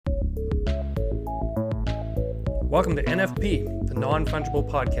Welcome to NFP, the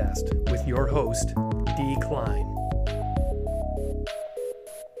non-fungible podcast, with your host, D. Klein.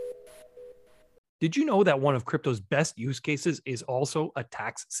 Did you know that one of crypto's best use cases is also a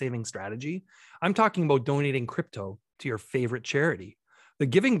tax-saving strategy? I'm talking about donating crypto to your favorite charity. The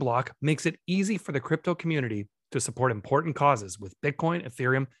Giving Block makes it easy for the crypto community to support important causes with Bitcoin,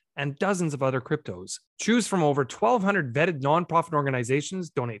 Ethereum, and dozens of other cryptos. Choose from over 1,200 vetted nonprofit organizations,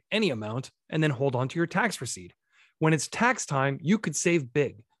 donate any amount, and then hold on to your tax receipt. When it's tax time, you could save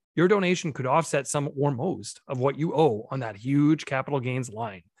big. Your donation could offset some or most of what you owe on that huge capital gains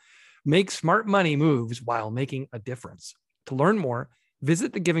line. Make smart money moves while making a difference. To learn more,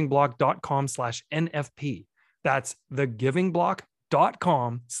 visit thegivingblock.com/NFP. That's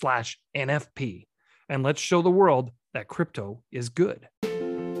thegivingblock.com/NFP. And let's show the world that crypto is good.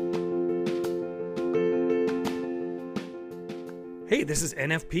 Hey, this is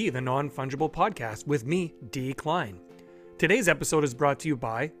NFP, the non-fungible podcast, with me, D. Klein. Today's episode is brought to you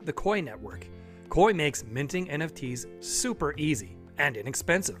by the Koii Network. Koii makes minting NFTs super easy and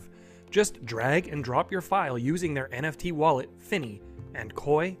inexpensive. Just drag and drop your file using their NFT wallet, Finny, and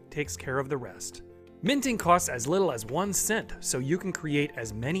Koii takes care of the rest. Minting costs as little as 1 cent, so you can create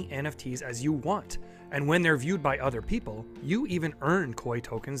as many NFTs as you want. And when they're viewed by other people, you even earn Koii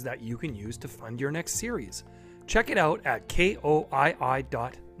tokens that you can use to fund your next series. Check it out at koii.network.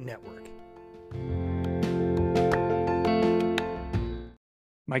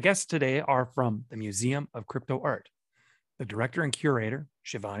 My guests today are from the Museum of Crypto Art, the director and curator,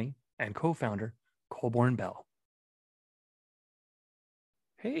 Shivani, and co-founder, Colborne Bell.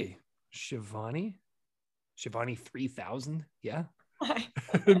 Hey, Shivani 3000, yeah?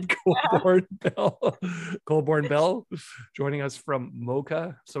 Colborne Bell, joining us from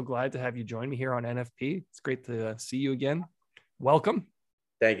Mocha. So glad to have you join me here on NFP. It's great to see you again. Welcome.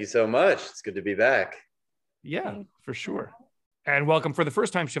 Thank you so much. It's good to be back. Yeah, for sure. And welcome for the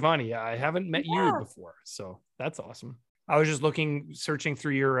first time, Shivani. I haven't met you before, so that's awesome. I was just searching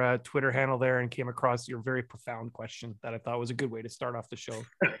through your Twitter handle there and came across your very profound question that I thought was a good way to start off the show.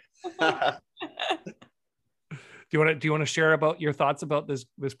 Do you want to share about your thoughts about this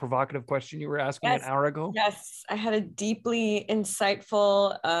provocative question you were asking an hour ago? Yes, I had a deeply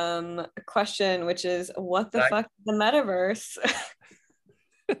insightful question, which is, what the fuck is the metaverse?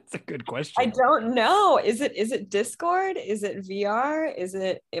 It's a good question. I don't know. Is it Discord? Is it VR? Is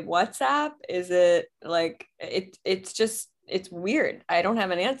it WhatsApp? Is it like it's weird. I don't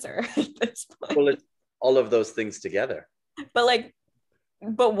have an answer at this point. Well, it's all of those things together. But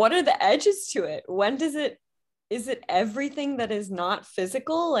what are the edges to it? Is it everything that is not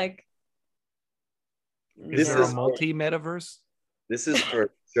physical? Like, is there a multi-metaverse? This is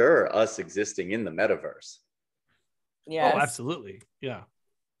for sure us existing in the metaverse. Yeah. Oh, absolutely. Yeah.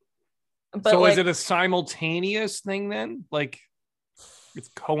 But so is it a simultaneous thing then? Like it's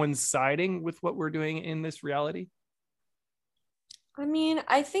coinciding with what we're doing in this reality? I mean,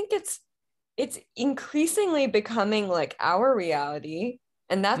 I think it's increasingly becoming like our reality.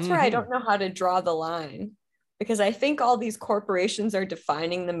 And that's where I don't know how to draw the line. Because I think all these corporations are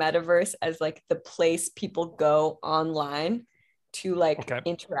defining the metaverse as like the place people go online to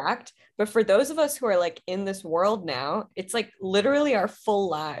interact. But for those of us who are like in this world now, it's like literally our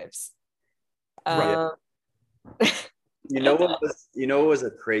full lives. Right. You know what was a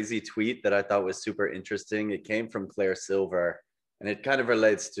crazy tweet that I thought was super interesting? It came from Claire Silver, and it kind of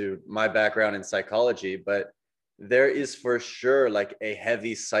relates to my background in psychology, but there is for sure like a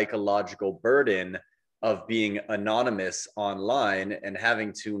heavy psychological burden of being anonymous online and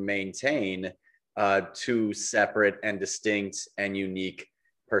having to maintain two separate and distinct and unique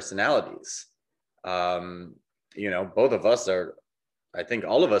personalities. Both of us are, I think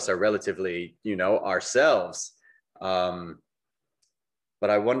all of us are relatively, ourselves. But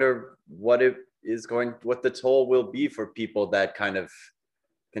I wonder what the toll will be for people that kind of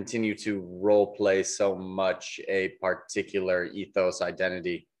continue to role play so much a particular ethos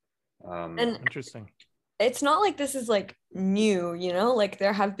identity. Interesting. It's not like this is like new, like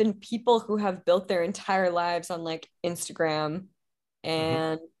there have been people who have built their entire lives on like Instagram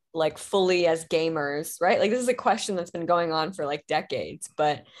and like fully as gamers, right? Like this is a question that's been going on for like decades,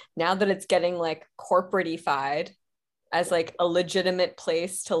 but now that it's getting like corporatified as like a legitimate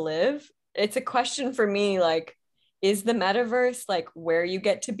place to live, it's a question for me, like, is the metaverse like where you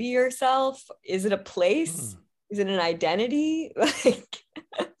get to be yourself? Is it a place? Is it an identity?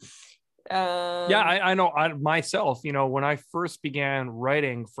 I know myself, when I first began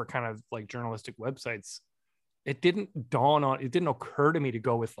writing for kind of like journalistic websites, it didn't occur to me to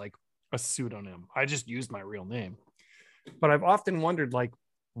go with like a pseudonym. I just used my real name. But I've often wondered, like,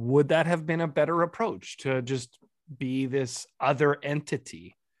 would that have been a better approach to just be this other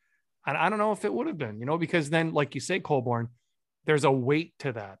entity. And I don't know if it would have been, because then, like you say, Colborne, there's a weight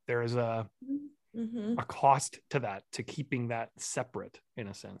to that. There's a cost to that, to keeping that separate in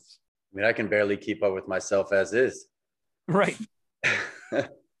a sense. I mean, I can barely keep up with myself as is. Right.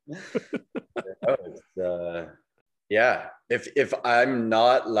 Yeah. If I'm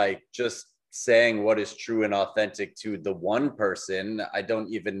not like just saying what is true and authentic to the one person, I don't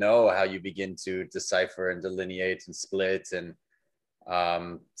even know how you begin to decipher and delineate and split and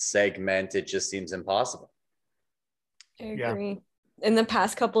segment. It just seems impossible. I agree. Yeah. In the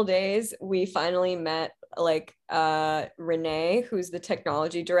past couple days, we finally met like Renee, who's the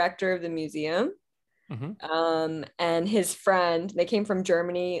technology director of the museum. And his friend, they came from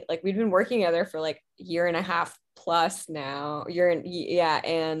Germany. Like, we'd been working together for like a year and a half plus now.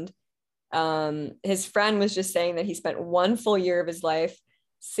 And his friend was just saying that he spent one full year of his life,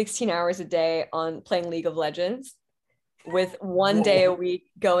 16 hours a day on playing League of Legends, with one day a week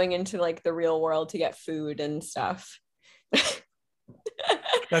going into like the real world to get food and stuff.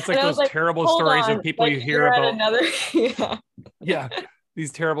 That's like those terrible stories of people you hear about. Yeah.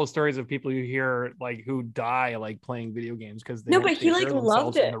 These terrible stories of people you hear like who die like playing video games because they but he like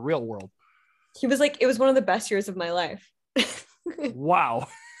loved it in the real world. He was like, it was one of the best years of my life. Wow.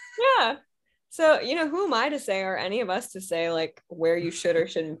 Yeah. So, who am I to say, or any of us to say like where you should or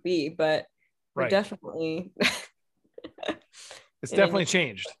shouldn't be, but we're definitely it's definitely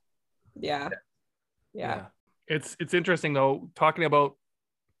changed. Yeah. It's interesting though, talking about,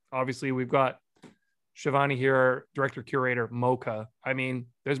 obviously we've got Shivani here, director curator, MoCA. I mean,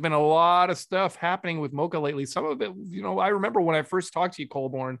 there's been a lot of stuff happening with MoCA lately. Some of it, I remember when I first talked to you,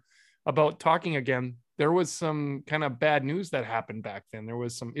 Colborne, about talking again, there was some kind of bad news that happened back then. There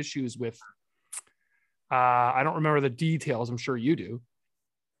was some issues with, I don't remember the details. I'm sure you do.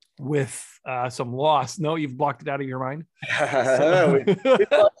 With some loss. No, you've blocked it out of your mind.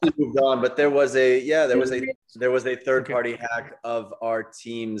 We've moved on, but there was a third-party hack of our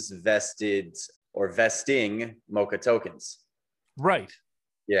team's vesting MoCA tokens. Right.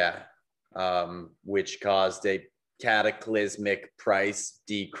 Yeah. Which caused a cataclysmic price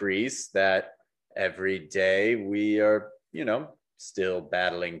decrease that every day we are, still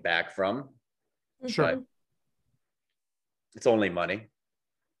battling back from. Sure. But it's only money.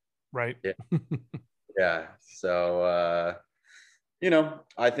 Right. Yeah. So,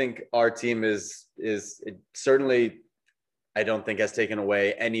 I think our team is certainly, I don't think has taken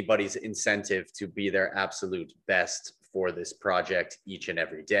away anybody's incentive to be their absolute best for this project each and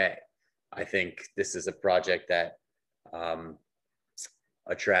every day. I think this is a project that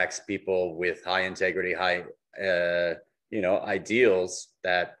attracts people with high integrity, high, ideals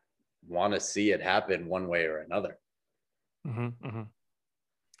that want to see it happen one way or another.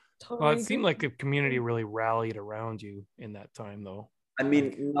 Well, it seemed like the community really rallied around you in that time, though. I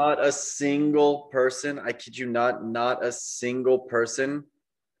mean, not a single person, I kid you not a single person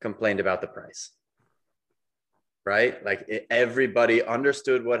complained about the price. Right? Like everybody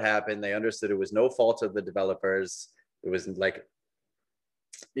understood what happened. They understood it was no fault of the developers. It was like,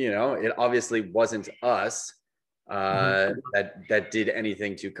 it obviously wasn't us that did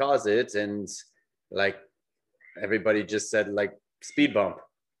anything to cause it. And like everybody just said like speed bump.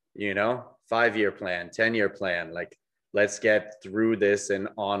 5-year plan, 10-year plan, like let's get through this and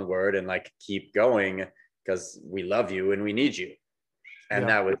onward and like keep going because we love you and we need you. And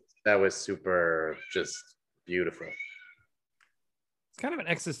that was super just beautiful. It's kind of an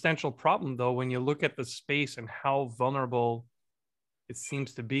existential problem though when you look at the space and how vulnerable it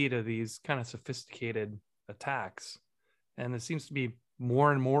seems to be to these kind of sophisticated attacks. And there seems to be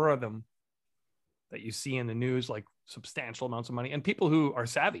more and more of them that you see in the news, like substantial amounts of money and people who are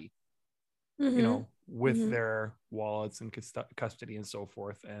savvy, with their wallets and custody and so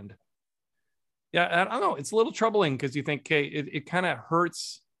forth. And I don't know, it's a little troubling because you think, okay, it kind of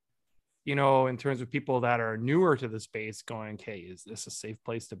hurts, in terms of people that are newer to the space going, okay, is this a safe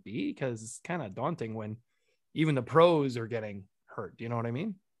place to be? Because it's kind of daunting when even the pros are getting hurt. Do you know what I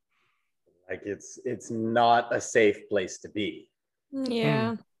mean? Like it's not a safe place to be.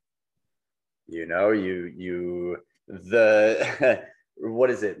 Yeah. What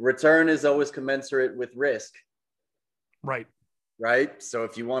is it? Return is always commensurate with risk. Right. So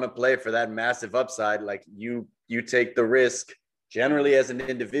if you want to play for that massive upside, like you take the risk generally as an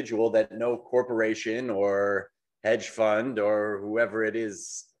individual that no corporation or hedge fund or whoever it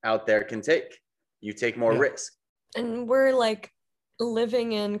is out there can take. You take more risk. And we're like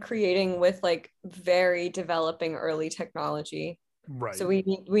living and creating with like very developing early technology. Right. So we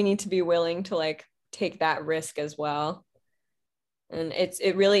need to be willing to like take that risk as well. And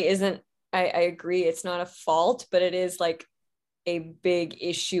it really isn't I agree. It's not a fault, but it is like a big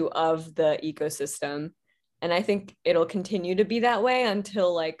issue of the ecosystem. And I think it'll continue to be that way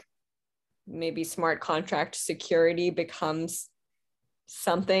until like maybe smart contract security becomes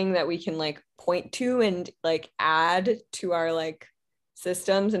something that we can like point to and like add to our like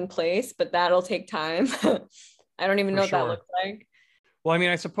systems in place, but that'll take time. I don't even know what that looks like. Well, I mean,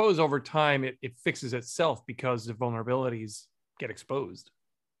 I suppose over time it fixes itself because the vulnerabilities get exposed.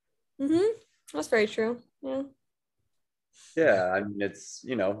 That's very true. Yeah. Yeah, I mean, it's,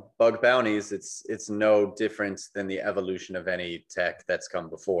 you know, bug bounties, it's no different than the evolution of any tech that's come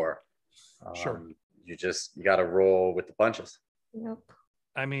before. Sure. You got to roll with the punches. Yep.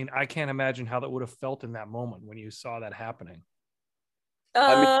 I mean, I can't imagine how that would have felt in that moment when you saw that happening.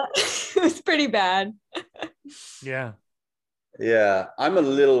 It was pretty bad. Yeah. Yeah, I'm a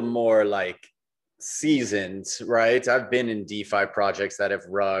little more like seasoned, right? I've been in DeFi projects that have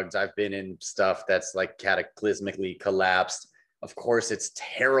rugged. I've been in stuff that's like cataclysmically collapsed. Of course, it's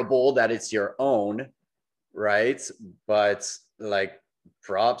terrible that it's your own, right? But like,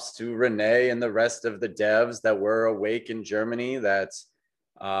 props to Renee and the rest of the devs that were awake in Germany that,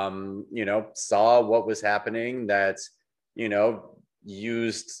 you know, saw what was happening, that, you know,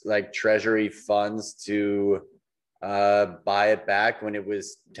 used like treasury funds to buy it back when it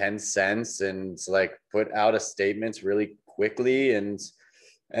was 10 cents and like put out a statement really quickly. And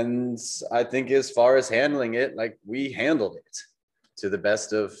I think as far as handling it, like we handled it to the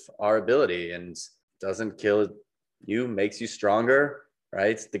best of our ability, and doesn't kill you, makes you stronger,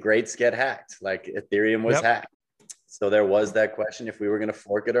 right? The greats get hacked, like Ethereum was hacked. So there was that question if we were going to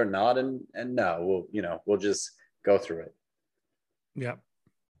fork it or not. And no, we'll just go through it. Yeah.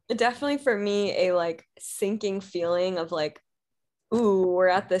 Definitely for me, a like sinking feeling of like, ooh, we're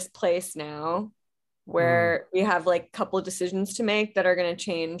at this place now where we have like a couple of decisions to make that are going to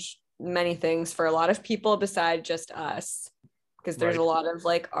change many things for a lot of people beside just us, because there's a lot of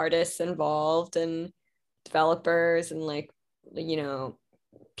like artists involved and developers and like, you know,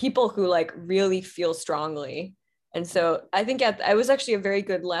 people who like really feel strongly. And so I think it was actually a very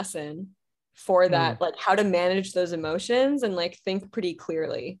good lesson for that, like how to manage those emotions and like think pretty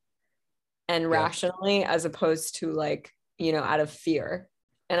clearly and rationally, as opposed to like, you know, out of fear.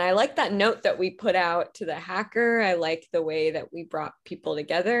 And I like that note that we put out to the hacker. I like the way that we brought people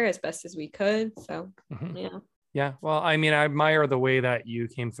together as best as we could. So yeah, well, I mean, I admire the way that you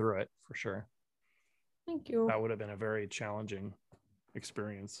came through it, for sure. Thank you. That would have been a very challenging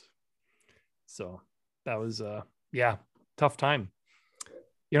experience. So that was tough time.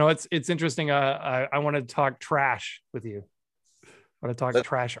 You know, it's interesting. I want to talk trash with you. I want to talk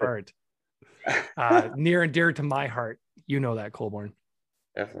trash art. Near and dear to my heart. You know that, Colborne.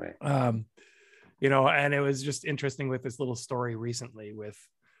 Definitely. You know, and it was just interesting with this little story recently with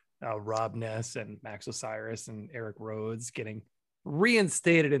Rob Ness and Max Osiris and Eric Rhodes getting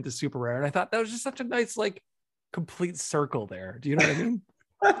reinstated into Super Rare. And I thought that was just such a nice, like, complete circle there. Do you know what I mean?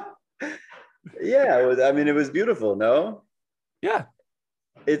 Yeah, it was beautiful, no? Yeah.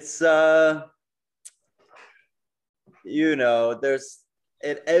 It's you know,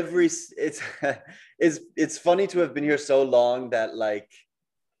 it's funny to have been here so long that like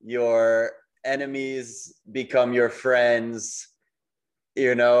your enemies become your friends,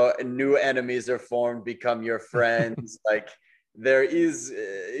 you know, new enemies are formed, become your friends. Like there is,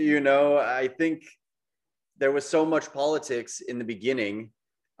 you know, I think there was so much politics in the beginning,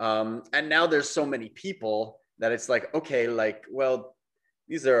 and now there's so many people that it's like, okay, like, well,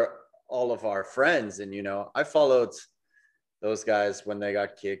 these are all of our friends. And, you know, I followed those guys when they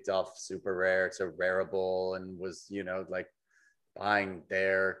got kicked off Super Rare to Rarible and was, you know, like buying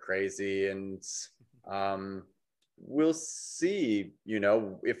there crazy. And we'll see, you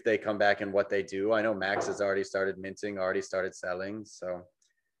know, if they come back and what they do. I know Max has already started minting, already started selling. So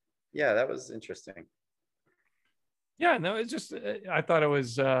yeah, that was interesting. Yeah, no, it's just, I thought it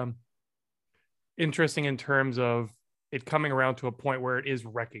was interesting in terms of it coming around to a point where it is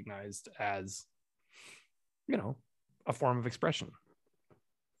recognized as, you know, a form of expression.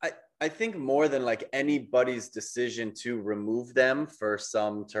 I think more than like anybody's decision to remove them for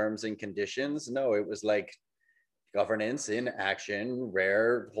some terms and conditions. No, it was like governance in action,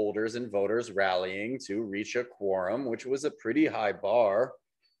 Rare holders and voters rallying to reach a quorum, which was a pretty high bar.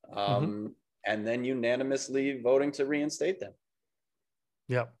 And then unanimously voting to reinstate them.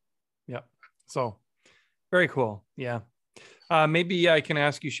 Yep. So very cool. Yeah. Maybe I can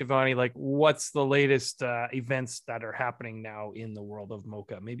ask you, Shivani, like what's the latest events that are happening now in the world of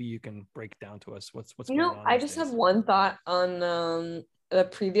Mocha? Maybe you can break down to us what's you know, going on. I just have one thought on the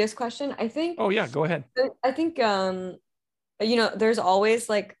previous question. I think. Oh yeah, go ahead. I think you know, there's always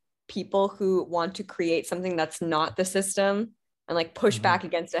like people who want to create something that's not the system and like push back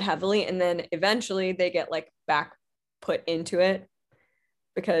against it heavily, and then eventually they get like back put into it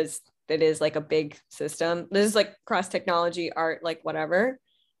because it is like a big system. This is like cross technology, art, like whatever.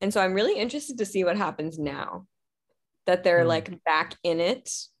 And so I'm really interested to see what happens now that they're like back in it,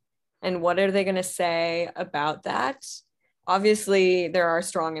 and what are they going to say about that? Obviously there are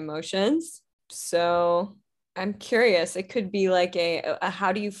strong emotions, so I'm curious. It could be like a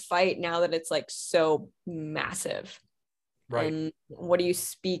how do you fight now that it's like so massive, right? And what do you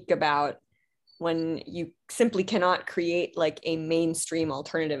speak about when you simply cannot create like a mainstream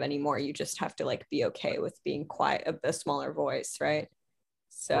alternative anymore? You just have to like be okay with being quiet, a smaller voice, right?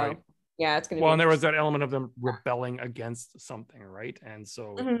 So Right. yeah, it's gonna Well, be and there was that element of them rebelling against something, right? And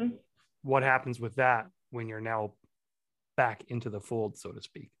so what happens with that when you're now back into the fold, so to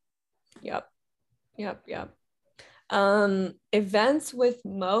speak? Yep. Events with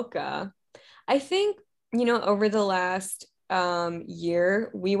Mocha. I think, over the last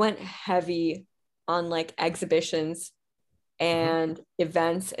year, we went heavy on like exhibitions and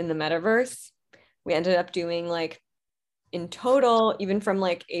events in the metaverse. We ended up doing like in total, even from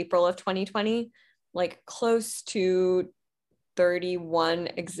like April of 2020, like close to 31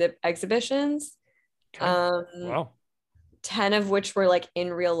 exhibitions. Okay. Wow. 10 of which were like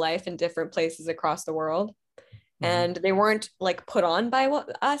in real life in different places across the world. And they weren't like put on by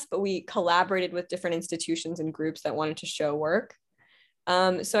us, but we collaborated with different institutions and groups that wanted to show work.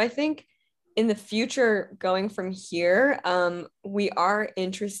 So I think in the future, going from here, we are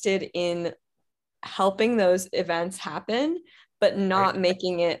interested in helping those events happen, but not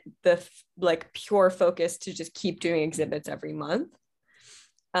making it the like pure focus to just keep doing exhibits every month.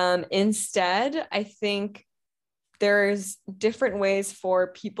 Instead, I think there's different ways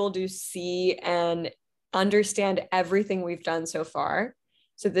for people to see and understand everything we've done so far.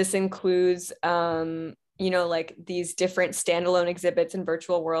 So this includes, like these different standalone exhibits in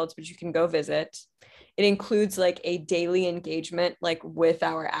virtual worlds, which you can go visit. It includes like a daily engagement, like with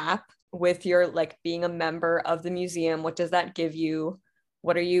our app, with your like being a member of the museum. What does that give you?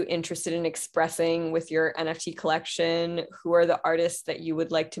 What are you interested in expressing with your NFT collection? Who are the artists that you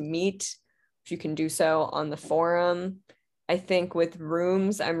would like to meet? If you can do so on the forum. I think with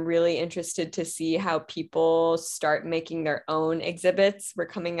rooms, I'm really interested to see how people start making their own exhibits. We're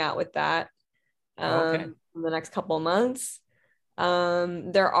coming out with that in the next couple of months.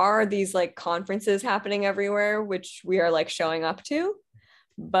 There are these like conferences happening everywhere, which we are like showing up to,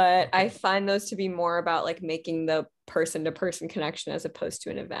 but I find those to be more about like making the person-to-person connection as opposed to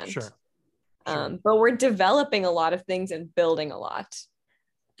an event. Sure. But we're developing a lot of things and building a lot.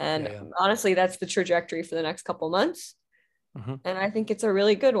 And honestly, that's the trajectory for the next couple of months. And I think it's a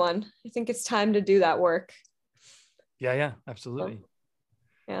really good one. I think it's time to do that work. Yeah, absolutely.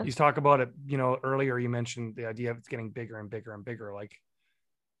 Yeah. You talk about it, earlier you mentioned the idea of it's getting bigger and bigger and bigger. Like,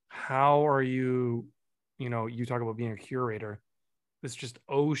 how are you, you talk about being a curator, this just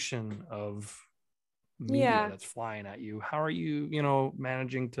ocean of media that's flying at you. How are you,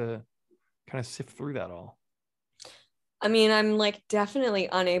 managing to kind of sift through that all? I mean, I'm like definitely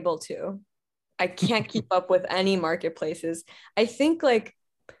unable to. I can't keep up with any marketplaces. I think like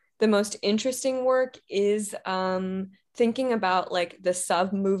the most interesting work is thinking about like the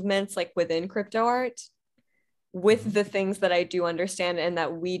sub movements like within crypto art with the things that I do understand and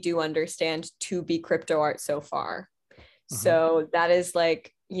that we do understand to be crypto art so far. So that is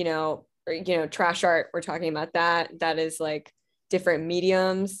like, trash art, we're talking about that. That is like different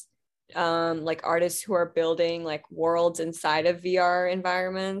mediums, like artists who are building like worlds inside of VR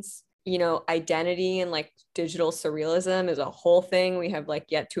environments. Identity and like digital surrealism is a whole thing we have like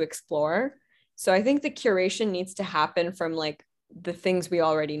yet to explore. So I think the curation needs to happen from like the things we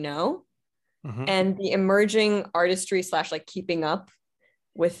already know and the emerging artistry / like keeping up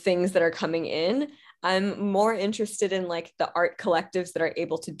with things that are coming in. I'm more interested in like the art collectives that are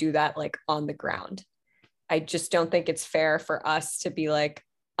able to do that like on the ground. I just don't think it's fair for us to be like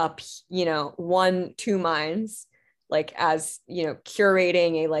up, 1-2 minds, like as,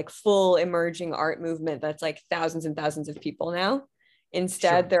 curating a like full emerging art movement that's like thousands and thousands of people now.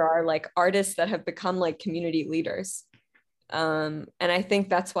 Instead, there are like artists that have become like community leaders. And I think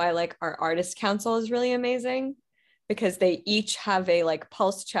that's why like our artist council is really amazing, because they each have a like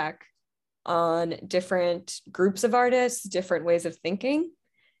pulse check on different groups of artists, different ways of thinking.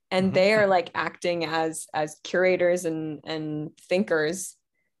 And they are like acting as curators and thinkers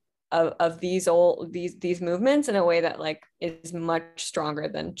of these movements in a way that like is much stronger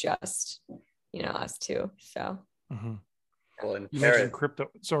than just us two. So well, and you mentioned crypto.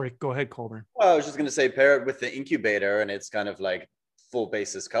 Sorry, go ahead, Colburn. Well, I was just going to say pair it with the incubator, and it's kind of like full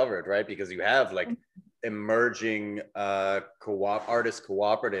bases covered, right? Because you have like emerging artist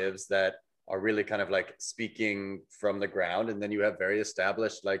cooperatives that are really kind of like speaking from the ground, and then you have very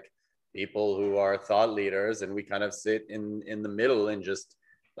established like people who are thought leaders, and we kind of sit in the middle and just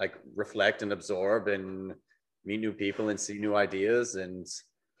like reflect and absorb and meet new people and see new ideas, and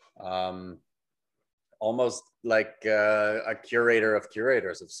almost like a curator of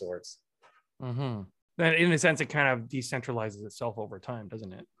curators of sorts. Mm-hmm. And in a sense, it kind of decentralizes itself over time,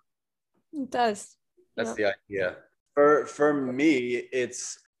 doesn't it? It does. That's the idea. For me,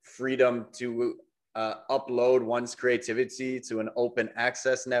 it's freedom to upload one's creativity to an open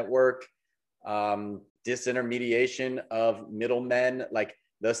access network, disintermediation of middlemen, like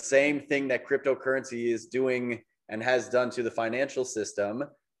the same thing that cryptocurrency is doing and has done to the financial system.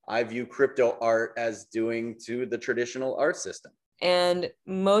 I view crypto art as doing to the traditional art system. And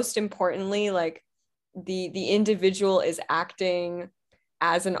most importantly, like the individual is acting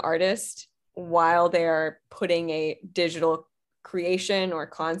as an artist while they're putting a digital creation or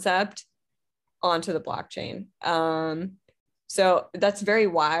concept onto the blockchain. So that's very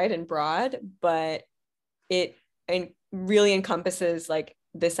wide and broad, but it really encompasses like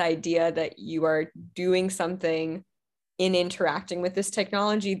this idea that you are doing something in interacting with this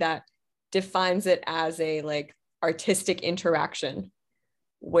technology that defines it as a like artistic interaction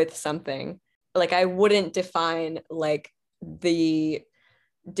with something. Like I wouldn't define like the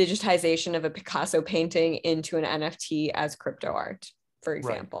digitization of a Picasso painting into an NFT as crypto art, for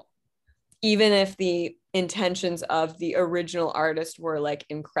example. Right. Even if the intentions of the original artist were like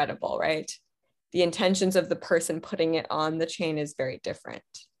incredible, right? The intentions of the person putting it on the chain is very different.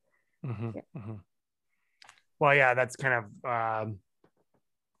 Mm-hmm, yeah. Mm-hmm. Well, yeah, that's kind of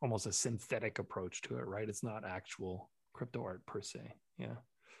almost a synthetic approach to it, right? It's not actual crypto art per se. Yeah.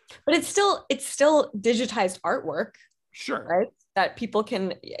 But it's still digitized artwork. Sure. Right? That people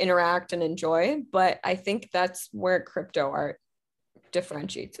can interact and enjoy. But I think that's where crypto art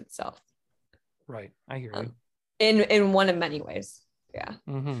differentiates itself. Right. I hear you. In one of many ways. Yeah.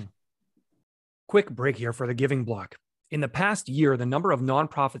 Mm-hmm. Quick break here for the Giving Block. In the past year, the number of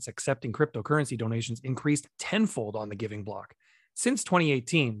nonprofits accepting cryptocurrency donations increased tenfold on the Giving Block. Since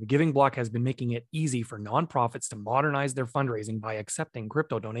 2018, the Giving Block has been making it easy for nonprofits to modernize their fundraising by accepting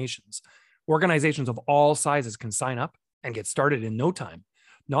crypto donations. Organizations of all sizes can sign up and get started in no time.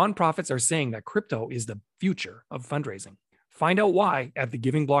 Nonprofits are saying that crypto is the future of fundraising. Find out why at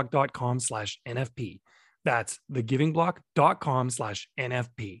thegivingblock.com/NFP. That's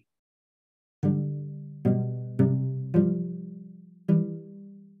thegivingblock.com/NFP.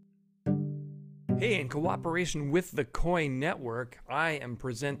 Hey, in cooperation with the Coin Network, I am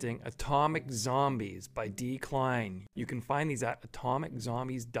presenting Atomic Zombies by D. Klein. You can find these at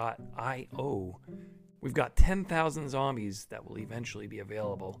atomiczombies.io. We've got 10,000 zombies that will eventually be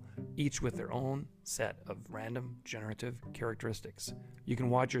available, each with their own set of random generative characteristics. You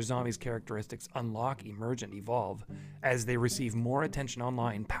can watch your zombies' characteristics unlock, emerge, and evolve as they receive more attention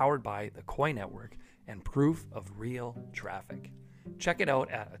online, powered by the Coin Network and proof of real traffic. Check it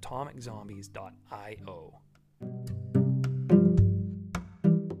out at atomiczombies.io.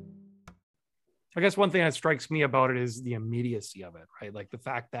 I guess one thing that strikes me about it is the immediacy of it, right? Like the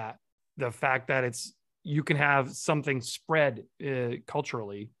fact that it's, you can have something spread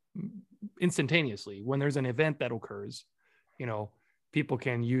culturally instantaneously. When there's an event that occurs, people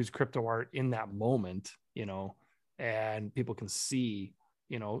can use crypto art in that moment, and people can see,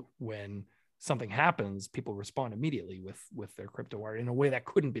 when something happens, people respond immediately with their crypto art in a way that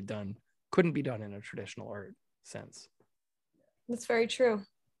couldn't be done in a traditional art sense. That's very true.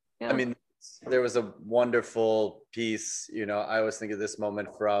 Yeah. I mean, there was a wonderful piece, I always think of this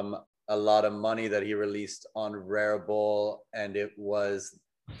moment from A Lot of Money that he released on Rarible, and it was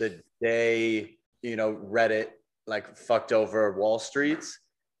the day, Reddit like fucked over Wall Street,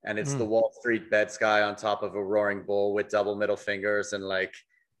 and it's the Wall Street bets guy on top of a roaring bull with double middle fingers and like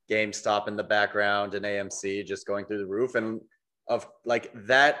GameStop in the background and AMC just going through the roof. And of like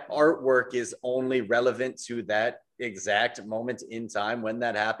that artwork is only relevant to that exact moment in time when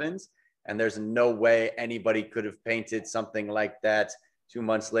that happens. And there's no way anybody could have painted something like that 2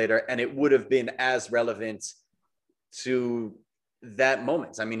 months later, and it would have been as relevant to that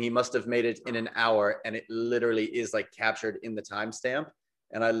moment. I mean, he must have made it in an hour, and it literally is like captured in the timestamp.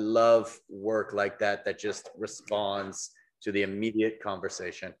 And I love work like that just responds to the immediate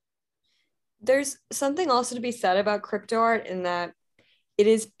conversation. There's something also to be said about crypto art in that it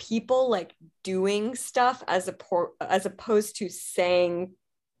is people like doing stuff as opposed to saying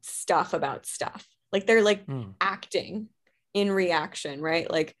stuff about stuff. Like they're like acting in reaction,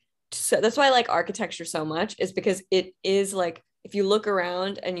 right? Like, so that's why I like architecture so much, is because it is like if you look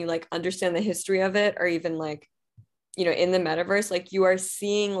around and you like understand the history of it, or even like, you know, in the metaverse, like you are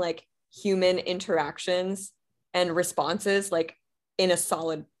seeing like human interactions and responses like in a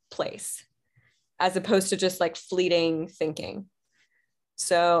solid place, as opposed to just like fleeting thinking.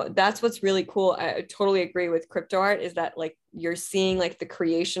 So that's what's really cool. I totally agree with crypto art, is that like you're seeing like the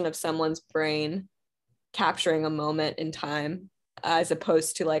creation of someone's brain capturing a moment in time, as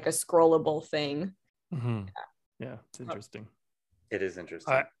opposed to like a scrollable thing. Mm-hmm. Yeah, it's interesting. It is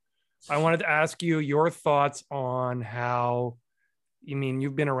interesting. I wanted to ask you your thoughts on how, you mean,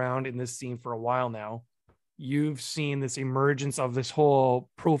 you've been around in this scene for a while now. You've seen this emergence of this whole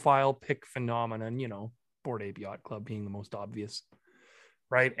profile pic phenomenon, you know, Bored Ape Yacht Club being the most obvious,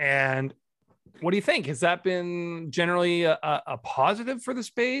 right? And what do you think? Has that been generally a positive for the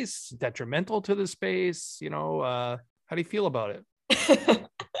space, detrimental to the space? You know, how do you feel about it?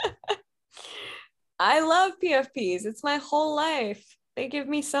 I love PFPs. It's my whole life. They give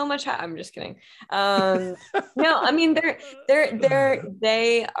me so much. I'm just kidding. No, I mean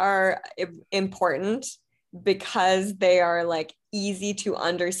they are important because they are like easy to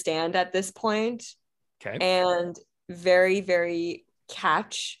understand at this point, okay, and very, very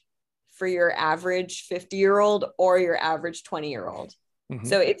catch for your average 50-year-old or your average 20-year-old. Mm-hmm.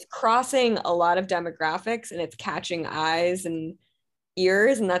 So it's crossing a lot of demographics and it's catching eyes and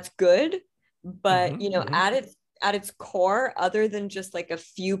ears, and that's good. But you know, at its core, other than just like a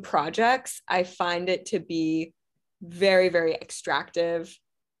few projects, I find it to be very, very extractive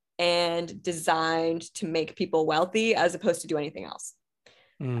and designed to make people wealthy as opposed to do anything else.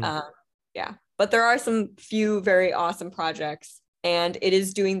 Yeah, but there are some few very awesome projects, and it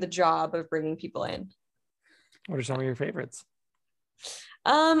is doing the job of bringing people in. What are some of your favorites?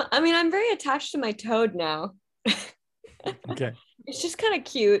 I mean, I'm very attached to my toad now. Okay. It's just kind of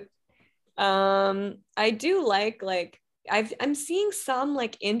cute. I do like I'm seeing some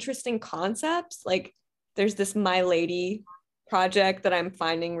like interesting concepts. Like there's this My Lady project that I'm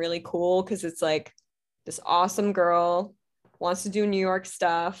finding really cool, because it's like this awesome girl wants to do New York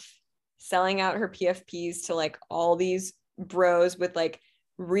stuff, selling out her PFPs to like all these bros with like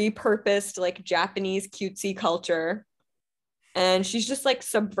repurposed like Japanese cutesy culture. And she's just like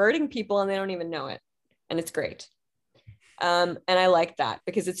subverting people and they don't even know it. And it's great. And I like that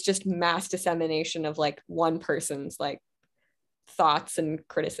because it's just mass dissemination of like one person's like thoughts and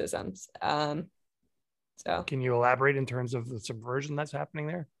criticisms. So can you elaborate in terms of the subversion that's happening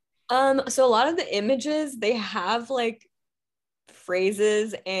there? So a lot of the images, they have like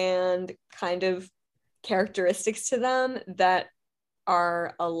phrases and kind of characteristics to them that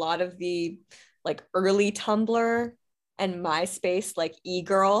are a lot of the like early Tumblr and MySpace like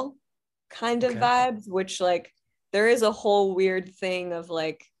e-girl kind of vibes, which like there is a whole weird thing of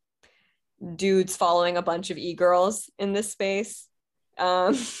like dudes following a bunch of e-girls in this space.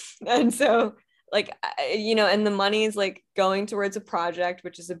 And so like, you know, and the money is like going towards a project,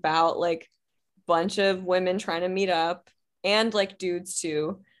 which is about like a bunch of women trying to meet up, and like dudes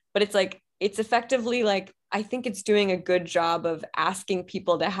too. But it's like, it's effectively like, I think it's doing a good job of asking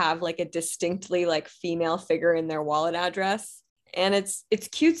people to have like a distinctly like female figure in their wallet address. And it's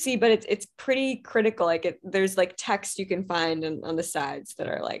cutesy, but it's pretty critical. Like there's like text you can find on the sides that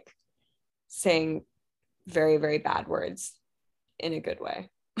are like saying very, very bad words in a good way.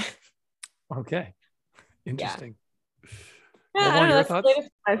 Okay. Interesting. Yeah, I don't know, that's the latest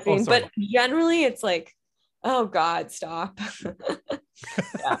I've seen, but generally it's like, oh God, stop.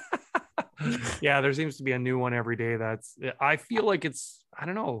 Yeah. Yeah, there seems to be a new one every day. I feel like it's, I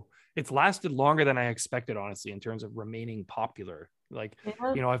don't know, it's lasted longer than I expected, honestly, in terms of remaining popular. Like,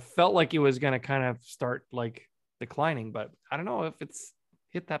 you know, I felt like it was going to kind of start like declining, but I don't know if it's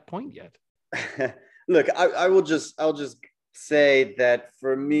hit that point yet. Look, I'll just say that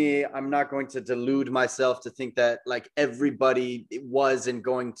for me, I'm not going to delude myself to think that like everybody was and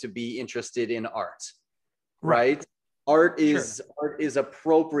going to be interested in art, right? Art is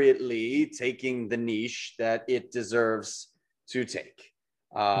appropriately taking the niche that it deserves to take.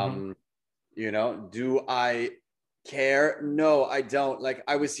 You know, do I care? No, I don't. Like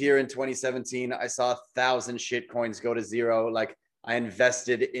I was here in 2017. I saw 1,000 shit coins go to zero. Like I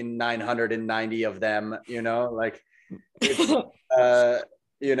invested in 990 of them, you know, like, it's,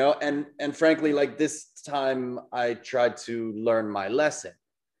 you know, and frankly, like this time I tried to learn my lesson.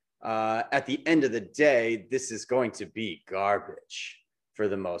 At the end of the day, this is going to be garbage for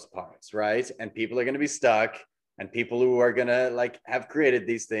the most parts, right? And people are going to be stuck, and people who are going to like have created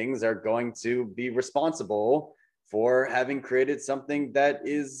these things are going to be responsible for having created something that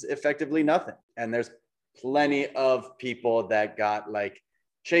is effectively nothing. And there's plenty of people that got like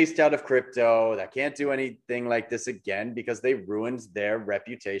chased out of crypto, that can't do anything like this again because they ruined their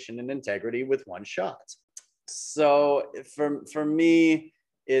reputation and integrity with one shot. So for me,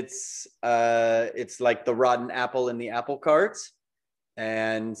 it's like the rotten apple in the apple cart.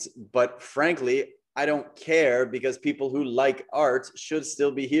 But frankly, I don't care because people who like art should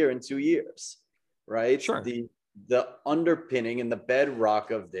still be here in 2 years, right? Sure. The underpinning and the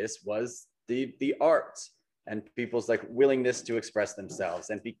bedrock of this was the art and people's like willingness to express themselves.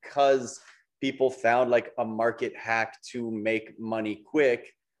 And because people found like a market hack to make money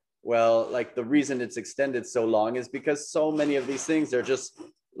quick, well, like the reason it's extended so long is because so many of these things are just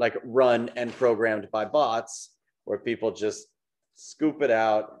like run and programmed by bots where people just scoop it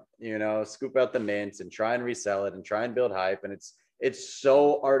out, scoop out the mints and try and resell it and try and build hype. And it's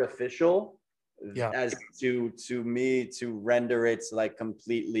so artificial as to me to render it like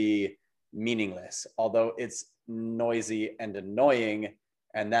completely meaningless, although it's noisy and annoying,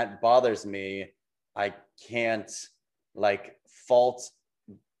 and that bothers me. I can't like fault.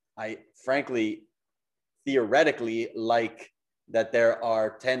 I frankly, theoretically, like that there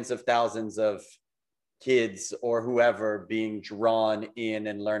are tens of thousands of kids or whoever being drawn in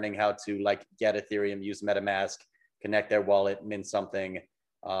and learning how to like get Ethereum, use MetaMask, connect their wallet, mint something.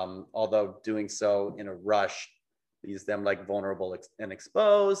 Although doing so in a rush leaves them like vulnerable and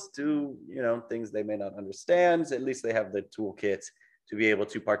exposed to, things they may not understand. At least they have the toolkit to be able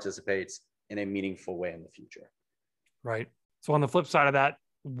to participate in a meaningful way in the future. Right. So on the flip side of that,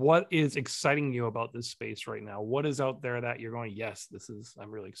 what is exciting you about this space right now? What is out there that you're going, yes, I'm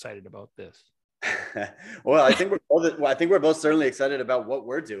really excited about this? Well, I think we're both certainly excited about what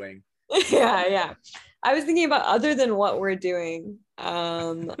we're doing. Yeah. I was thinking about other than what we're doing.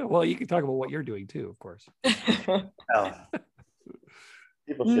 Well, you can talk about what you're doing too, of course.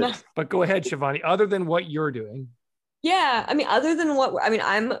 People should. But go ahead, Shivani. Other than what you're doing. Yeah,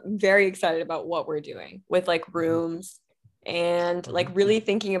 I'm very excited about what we're doing with like rooms and like really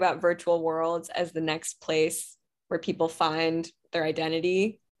thinking about virtual worlds as the next place where people find their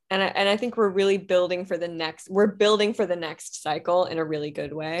identity. And I think we're really building for the next cycle in a really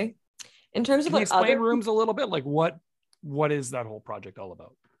good way. In terms of Can you explain rooms a little bit, like what is that whole project all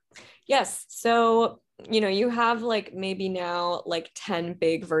about? Yes. So, you have like maybe now like 10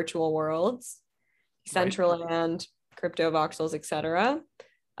 big virtual worlds, Decentraland, Crypto Voxels, etc.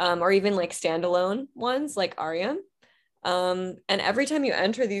 Or even like standalone ones like Arium. And every time you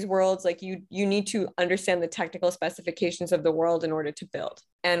enter these worlds, like you need to understand the technical specifications of the world in order to build.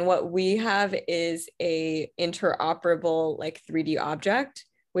 And what we have is a interoperable like 3D object,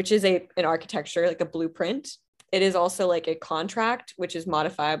 which is an architecture, like a blueprint. It is also like a contract, which is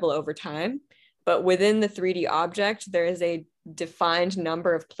modifiable over time. But within the 3D object, there is a defined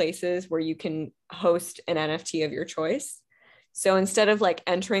number of places where you can host an NFT of your choice. So instead of like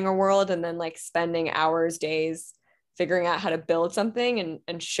entering a world and then like spending hours, days, figuring out how to build something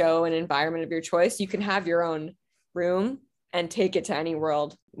and show an environment of your choice, you can have your own room and take it to any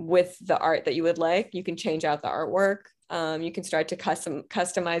world with the art that you would like. You can change out the artwork. You can start to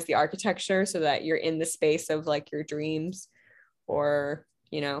customize the architecture so that you're in the space of like your dreams or,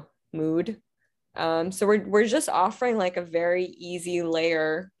 mood. So we're just offering like a very easy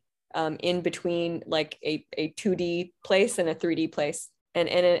layer in between like a 2D place and a 3D place.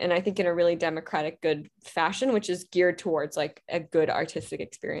 And I think in a really democratic, good fashion, which is geared towards like a good artistic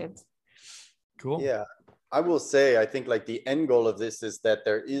experience. Cool. Yeah, I will say, I think like the end goal of this is that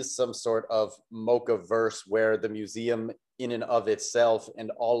there is some sort of Mocha-verse where the museum in and of itself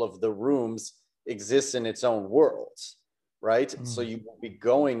and all of the rooms exists in its own world, right? So you will be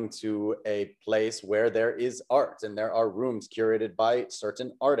going to a place where there is art and there are rooms curated by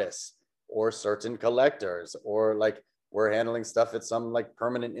certain artists or certain collectors, or like we're handling stuff at some like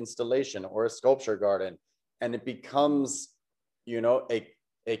permanent installation or a sculpture garden. And it becomes,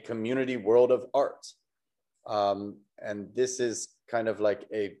 a community world of art. And this is kind of like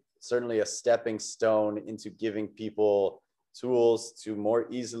certainly a stepping stone into giving people tools to more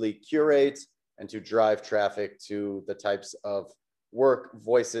easily curate and to drive traffic to the types of work,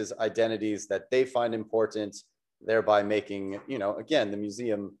 voices, identities that they find important, thereby making, again, the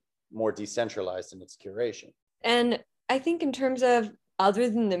museum more decentralized in its curation. And I think in terms of other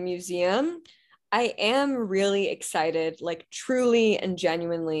than the museum, I am really excited, like truly and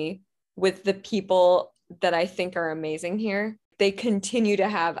genuinely, with the people that I think are amazing here. They continue to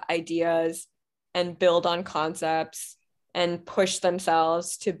have ideas and build on concepts and push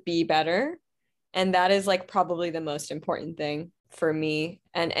themselves to be better. And that is like probably the most important thing for me.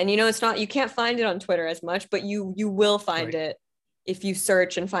 And it's not, you can't find it on Twitter as much, but you will find it if you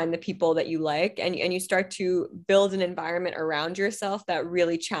search and find the people that you like, and you start to build an environment around yourself that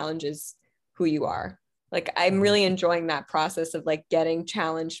really challenges who you are. Like I'm really enjoying that process of like getting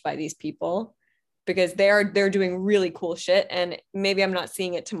challenged by these people, because they're doing really cool shit, and maybe I'm not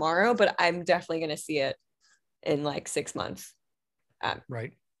seeing it tomorrow, but I'm definitely going to see it in like 6 months at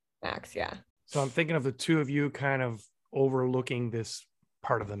Right. max. Yeah. So I'm thinking of the two of you kind of overlooking this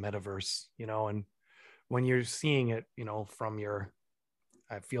part of the metaverse, and when you're seeing it, from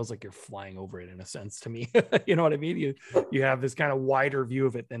it feels like you're flying over it in a sense to me. You know what I mean? You have this kind of wider view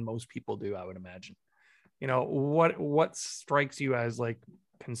of it than most people do, I would imagine. What strikes you as like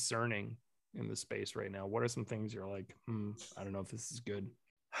concerning in the space right now? What are some things you're like, I don't know if this is good?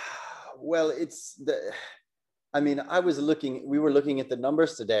 Well, we were looking at the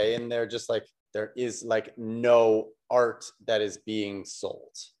numbers today, and they're just like, there is like no art that is being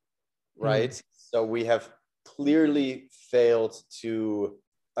sold, right? So we have clearly failed to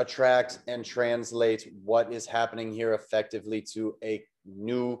attract and translate what is happening here effectively to a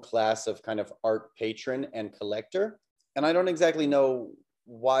new class of kind of art patron and collector. And I don't exactly know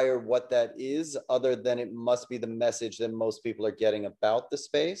why or what that is, other than it must be the message that most people are getting about the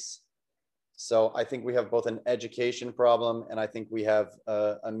space. So I think we have both an education problem, and I think we have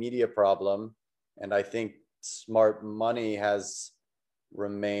a media problem. And I think smart money has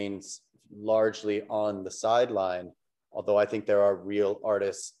remained largely on the sideline, although I think there are real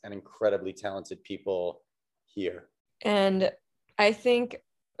artists and incredibly talented people here. And I think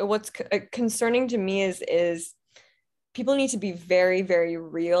what's concerning to me is people need to be very, very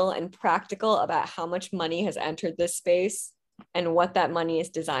real and practical about how much money has entered this space and what that money is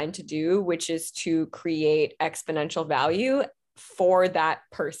designed to do, which is to create exponential value for that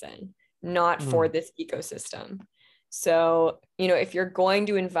person, not for this ecosystem. So, if you're going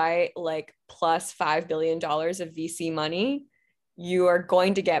to invite like plus $5 billion of VC money, you are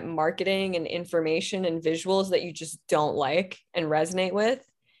going to get marketing and information and visuals that you just don't like and resonate with.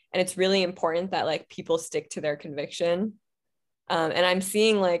 And it's really important that like people stick to their conviction. And I'm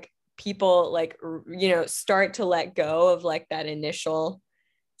seeing like people like, start to let go of like that initial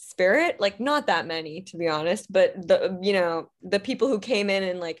spirit, like not that many, to be honest, but the people who came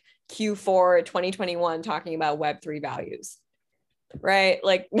in like Q4 2021 talking about Web3 values, right?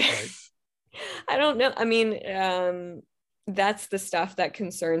 Like, right. I don't know. I mean, that's the stuff that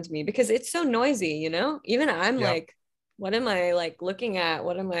concerns me because it's so noisy, even I'm like, what am I like looking at?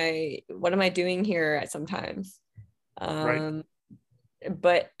 What am I doing here at sometimes? Right.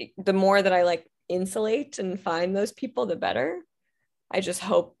 But the more that I like insulate and find those people, the better. I just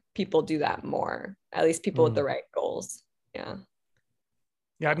hope people do that more, at least people with the right goals. Yeah.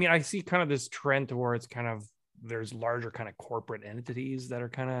 Yeah. I mean, I see kind of this trend towards kind of, there's larger kind of corporate entities that are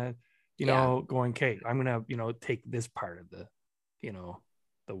kind of, going, okay, I'm going to, take this part of the,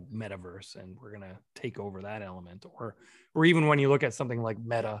 the metaverse, and we're going to take over that element. Or even when you look at something like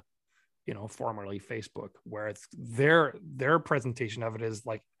Meta, formerly Facebook, where it's their presentation of it is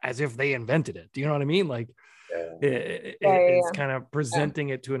like as if they invented it. Do you know what I mean? Like it's kind of presenting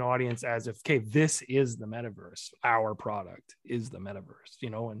it to an audience as if, okay, this is the metaverse. Our product is the metaverse,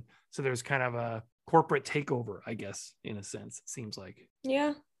 and so there's kind of a corporate takeover, I guess, in a sense, it seems like.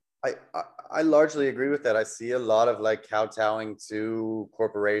 Yeah. I largely agree with that. I see a lot of like kowtowing to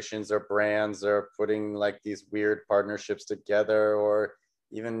corporations or brands, or putting like these weird partnerships together, or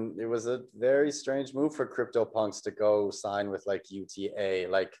even it was a very strange move for CryptoPunks to go sign with like UTA.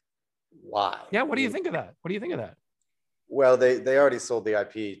 Like, why? Yeah. What do you think of that? Well, they already sold the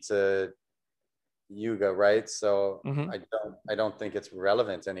IP to Yuga, right? So I don't think it's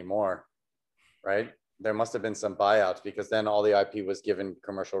relevant anymore, right? There must have been some buyouts, because then all the IP was given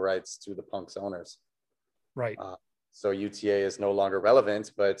commercial rights to the Punks owners. Right. So UTA is no longer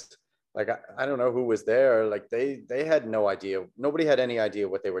relevant, but like, I don't know who was there. Like they had no idea. Nobody had any idea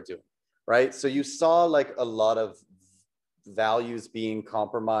what they were doing. Right. So you saw like a lot of values being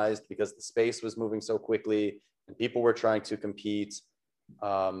compromised because the space was moving so quickly and people were trying to compete.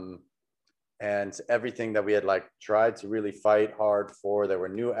 And everything that we had like tried to really fight hard for, there were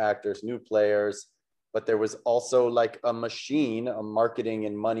new actors, new players, but there was also like a machine, a marketing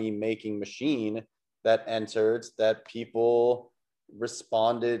and money making machine that entered, that people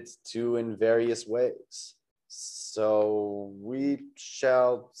responded to in various ways. So we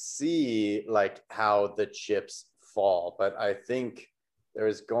shall see like how the chips fall. But I think there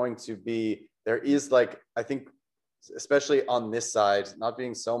is like, I think, especially on this side, not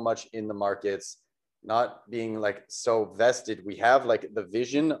being so much in the markets, not being like so vested, we have like the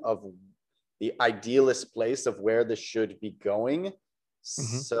vision of the idealist place of where this should be going.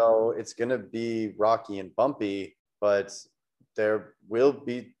 So it's going to be rocky and bumpy, but there will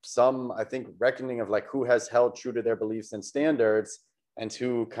be some, I think, reckoning of like who has held true to their beliefs and standards and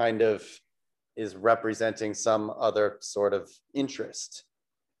who kind of is representing some other sort of interest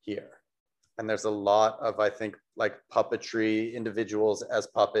here. And there's a lot of, I think, like puppetry, individuals as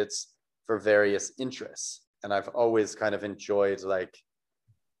puppets for various interests. And I've always kind of enjoyed like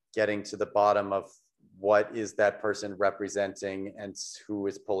getting to the bottom of what is that person representing and who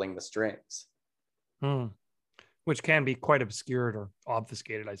is pulling the strings. Which can be quite obscured or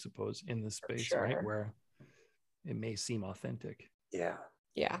obfuscated, I suppose, in this space, sure. right? Where it may seem authentic. Yeah.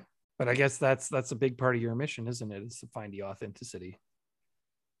 Yeah. But I guess that's a big part of your mission, isn't it? Is to find the authenticity.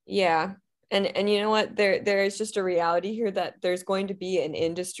 Yeah. And you know what? There is just a reality here that there's going to be an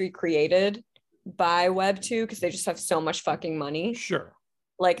industry created by Web2 because they just have so much fucking money. Sure.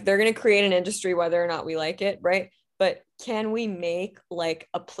 Like they're going to create an industry whether or not we like it, right? But can we make like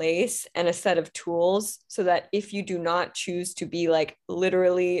a place and a set of tools so that if you do not choose to be like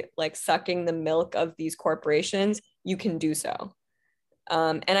literally like sucking the milk of these corporations, you can do so.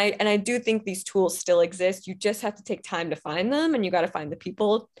 And I do think these tools still exist. You just have to take time to find them, and you got to find the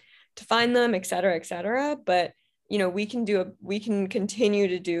people to find them, et cetera, et cetera. But you know, we can continue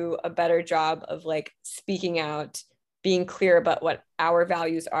to do a better job of like speaking out, being clear about what our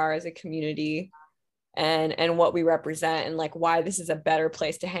values are as a community, and what we represent, and like why this is a better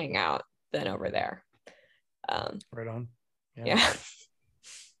place to hang out than over there. Right on. Yeah.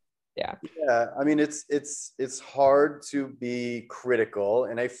 Yeah. Yeah. I mean, it's hard to be critical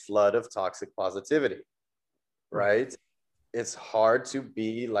in a flood of toxic positivity, right? It's hard to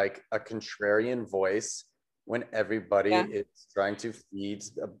be like a contrarian voice when everybody is trying to feed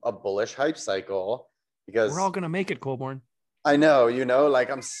a bullish hype cycle, because we're all going to make it, Colborne. I know, you know,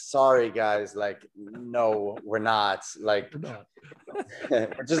 like, I'm sorry, guys. Like, no, we're not. Like,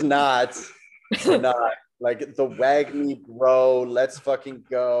 we're just not. We're not. Like, the WAGMI bro, let's fucking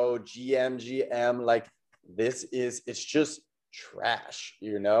go, GM, like, it's just trash,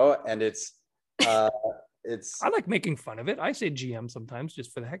 you know? And it's. I like making fun of it. I say GM sometimes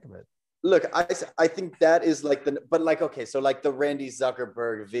just for the heck of it. Look, I think that is like but like, okay, so like the Randy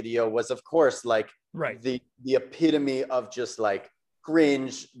Zuckerberg video was, of course, like the epitome of just like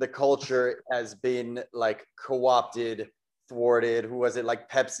cringe. The culture has been like co-opted, thwarted. Who was it? Like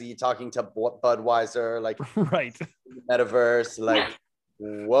Pepsi talking to Budweiser, like metaverse, like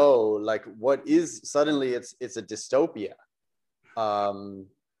whoa, like what is suddenly it's a dystopia.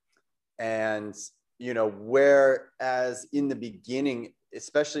 And you know, whereas in the beginning,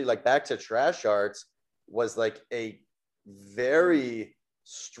 especially like back to Trash Arts, was like a very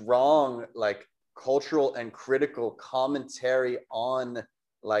strong like cultural and critical commentary on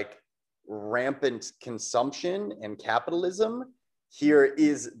like rampant consumption and capitalism. Here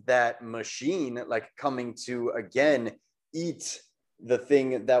is that machine like coming to again eat the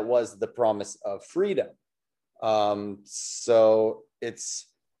thing that was the promise of freedom. So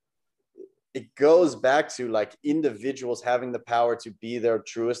it goes back to like individuals having the power to be their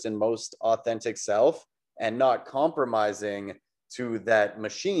truest and most authentic self and not compromising to that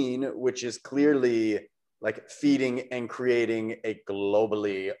machine, which is clearly like feeding and creating a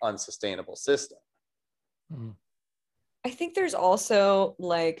globally unsustainable system. I think there's also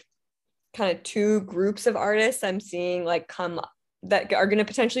like kind of two groups of artists I'm seeing like come that are going to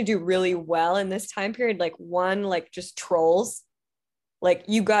potentially do really well in this time period. Like one, like just trolls. Like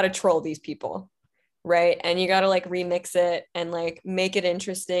you got to troll these people, right? And you got to like remix it and like make it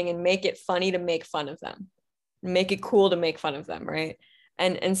interesting and make it funny to make fun of them, make it cool to make fun of them, right?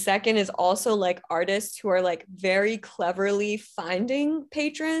 And second is also like artists who are like very cleverly finding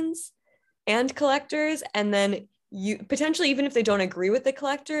patrons and collectors, and then you potentially, even if they don't agree with the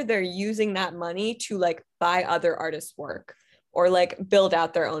collector, they're using that money to like buy other artists' work or like build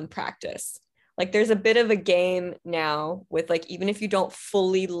out their own practice. Like there's a bit of a game now with like, even if you don't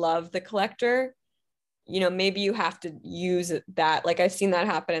fully love the collector, you know, maybe you have to use that. Like I've seen that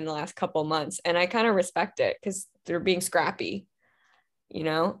happen in the last couple months, and I kind of respect it because they're being scrappy, you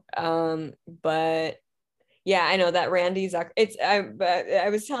know? But yeah, I know that Randy Zucker, I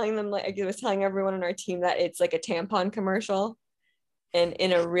was telling them, like I was telling everyone on our team that it's like a tampon commercial, and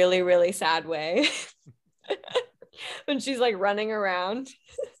in a really, really sad way. When she's like running around.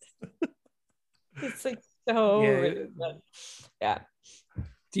 It's like so yeah.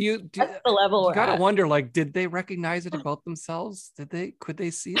 That's the level you gotta wonder, like, did they recognize it about themselves? Could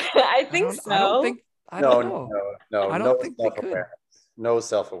they see it? I think so. I don't know. No, I don't think they could. No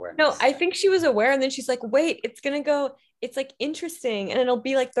self-awareness. No, I think she was aware, and then she's like, wait, it's like interesting, and it'll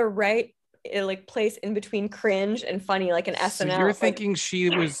be like the right like place in between cringe and funny, like an SNL. So you're thinking she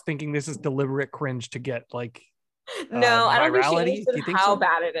was thinking this is deliberate cringe to get like No, I don't think she virality? Do understood you think how so?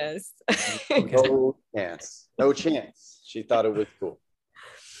 bad it is. No chance. No chance. She thought it was cool.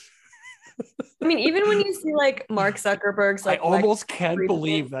 I mean, even when you see like Mark Zuckerberg's I like almost can't Friedman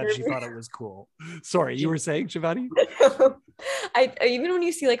believe that she interview- thought it was cool. Sorry, you were saying, Shivani? I even when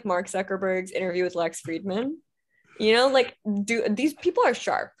you see like Mark Zuckerberg's interview with Lex Friedman, you know, like these people are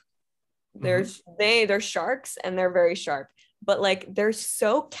sharp. They're sharks and they're very sharp, but like they're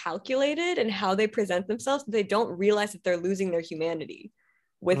so calculated in how they present themselves, they don't realize that they're losing their humanity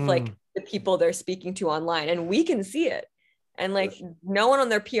with like the people they're speaking to online, and we can see it. And like no one on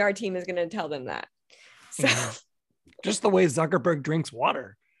their PR team is going to tell them that. So just the way Zuckerberg drinks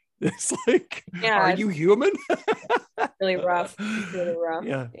water. It's like, yeah, are you human? really rough. It's really rough.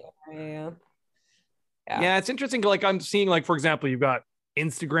 Yeah, it's interesting. Like I'm seeing, like, for example, you've got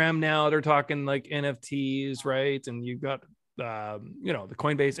Instagram now, they're talking like NFTs, right? And you've got the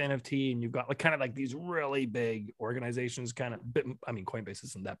Coinbase NFT, and you've got like kind of like these really big organizations I mean, Coinbase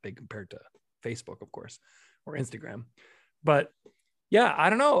isn't that big compared to Facebook, of course, or Instagram. But yeah, I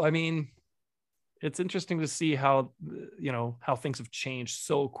don't know. I mean, it's interesting to see how things have changed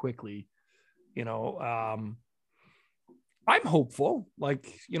so quickly. I'm hopeful.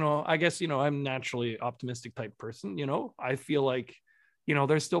 Like, I guess, I'm naturally optimistic type person. I feel like,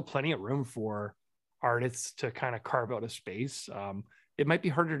 there's still plenty of room for artists to kind of carve out a space. It might be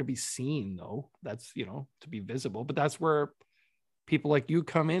harder to be seen though. That's, to be visible, but that's where people like you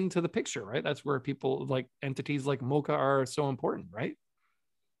come into the picture, right? That's where people like entities like Mocha are so important, right?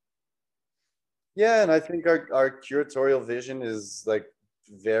 Yeah, and I think our curatorial vision is like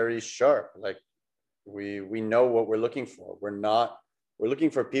very sharp. Like we know what we're looking for. We're looking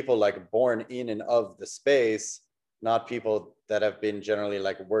for people like born in and of the space, not people that have been generally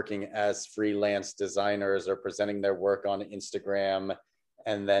like working as freelance designers or presenting their work on Instagram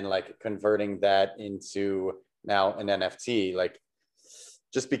and then like converting that into now an NFT. Like,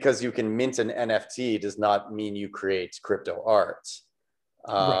 just because you can mint an NFT does not mean you create crypto art.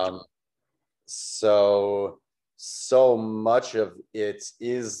 Right. So much of it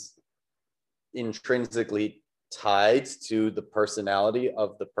is intrinsically tied to the personality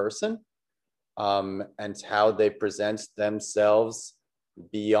of the person, and how they present themselves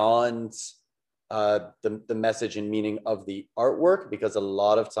beyond the message and meaning of the artwork, because a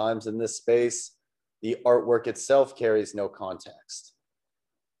lot of times in this space, the artwork itself carries no context.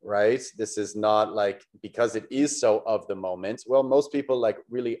 Right? This is not like, because it is so of the moment. Well, most people like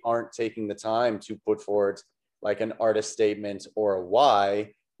really aren't taking the time to put forward like an artist statement or a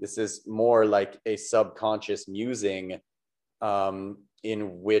why. This is more like a subconscious musing,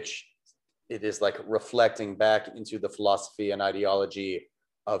 in which it is like reflecting back into the philosophy and ideology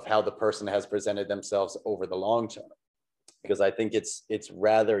of how the person has presented themselves over the long term. Because I think it's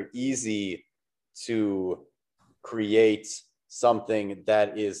rather easy to create something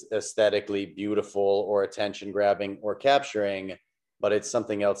that is aesthetically beautiful or attention grabbing or capturing, but it's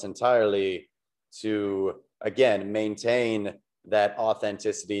something else entirely to, again, maintain that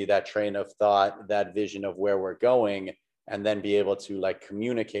authenticity, that train of thought, that vision of where we're going, and then be able to like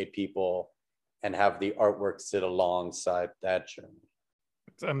communicate people and have the artwork sit alongside that journey.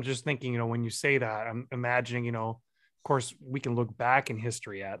 I'm just thinking, when you say that, I'm imagining, of course, we can look back in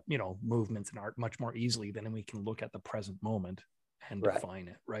history at, movements in art much more easily than we can look at the present moment and define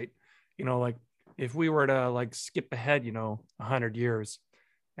it, right? Like if we were to like skip ahead, 100 years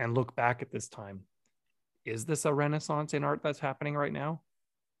and look back at this time, is this a renaissance in art that's happening right now?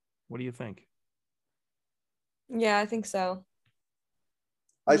 What do you think? Yeah, I think so.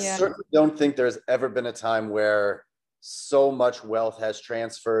 I certainly don't think there's ever been a time where so much wealth has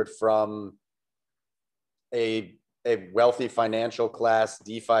transferred from a wealthy financial class,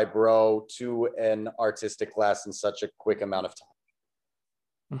 DeFi bro, to an artistic class in such a quick amount of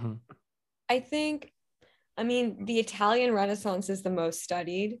time. Mm-hmm. I mean, the Italian Renaissance is the most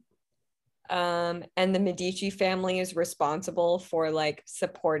studied. And the Medici family is responsible for like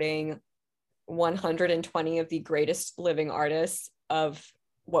supporting 120 of the greatest living artists of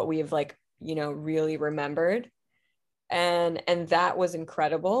what we have like, really remembered. And that was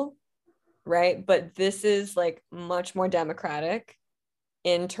incredible, right? But this is like much more democratic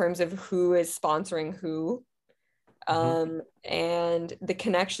in terms of who is sponsoring who. And the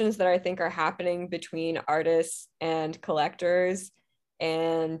connections that I think are happening between artists and collectors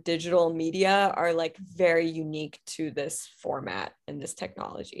and digital media are like very unique to this format and this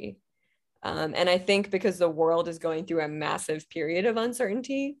technology. And I think because the world is going through a massive period of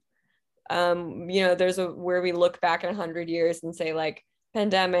uncertainty, there's where we look back in 100 years and say like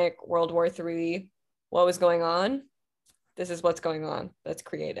pandemic, World War III, what was going on? This is what's going on. That's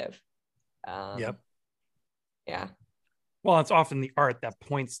creative. Yep. Yeah. Well, it's often the art that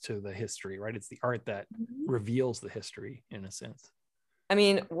points to the history, right? It's the art that reveals the history in a sense. I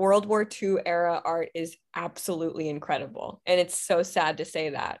mean, World War II era art is absolutely incredible. And it's so sad to say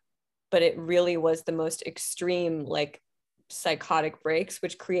that, but it really was the most extreme, like, psychotic breaks,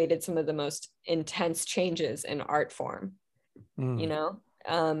 which created some of the most intense changes in art form. You know,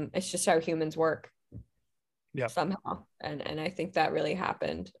 it's just how humans work. Yeah. Somehow. And I think that really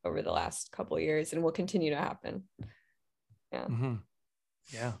happened over the last couple of years and will continue to happen. Yeah.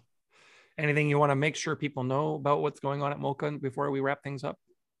 Yeah. Anything you want to make sure people know about what's going on at MoCA before we wrap things up?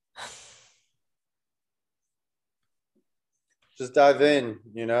 Just dive in,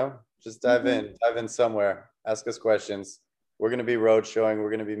 you know, just dive in somewhere. Ask us questions. We're going to be road showing.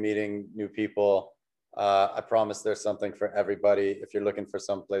 We're going to be meeting new people. I promise there's something for everybody. If you're looking for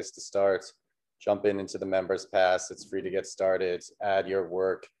some place to start, jump into the members pass. It's free to get started. Add your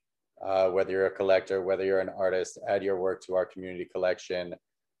work, whether you're a collector, whether you're an artist, add your work to our community collection.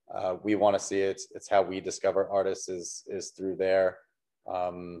 We want to see it. It's how we discover artists is through there.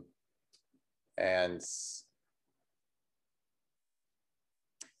 And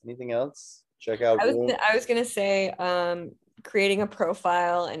anything else? Check out. I was gonna say, creating a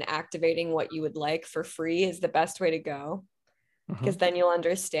profile and activating what you would like for free is the best way to go, because then you'll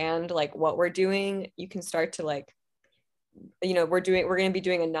understand like what we're doing. You can start to like, you know, we're going to be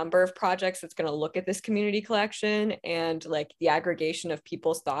doing a number of projects that's going to look at this community collection and like the aggregation of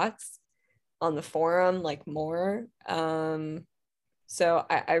people's thoughts on the forum, like more. So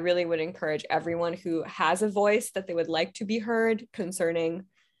I really would encourage everyone who has a voice that they would like to be heard concerning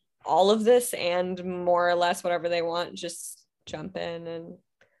all of this and more or less whatever they want, just jump in, and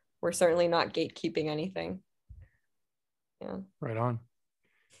we're certainly not gatekeeping anything. Yeah. Right on.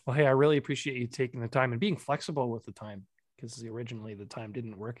 Well, hey, I really appreciate you taking the time and being flexible with the time, because originally the time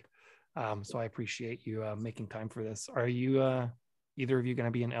didn't work. So I appreciate you making time for this. Are you either of you going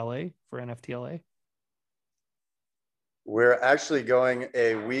to be in LA for NFTLA? We're actually going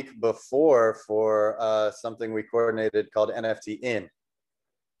a week before for something we coordinated called NFT In.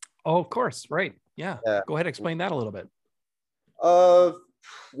 Oh, of course. Right. Yeah. Go ahead. Explain that a little bit.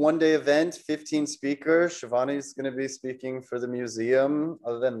 1-day event, 15 speakers. Shivani's going to be speaking for the museum.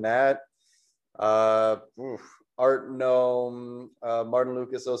 Other than that, Art Gnome, Martin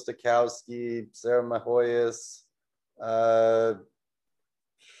Lucas Ostakowski, Sarah Mahoyas,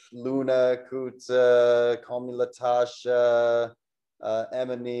 Luna Kuta, Call Me Latasha,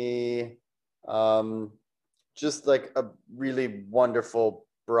 Emily, just like a really wonderful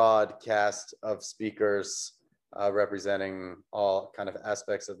broad cast of speakers representing all kind of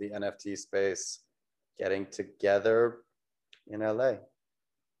aspects of the NFT space getting together in LA.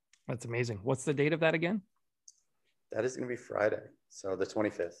 That's amazing. What's the date of that again? That is going to be Friday, so the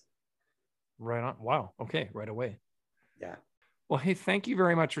 25th. Right on. Wow. Okay. Right away. Yeah. Well, hey, thank you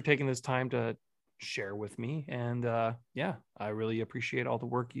very much for taking this time to share with me. And yeah, I really appreciate all the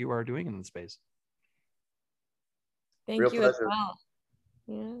work you are doing in the space. Thank you as well.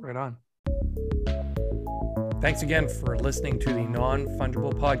 Yeah. Right on. Thanks again for listening to the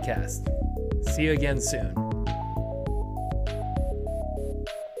Non-Fungible Podcast. See you again soon.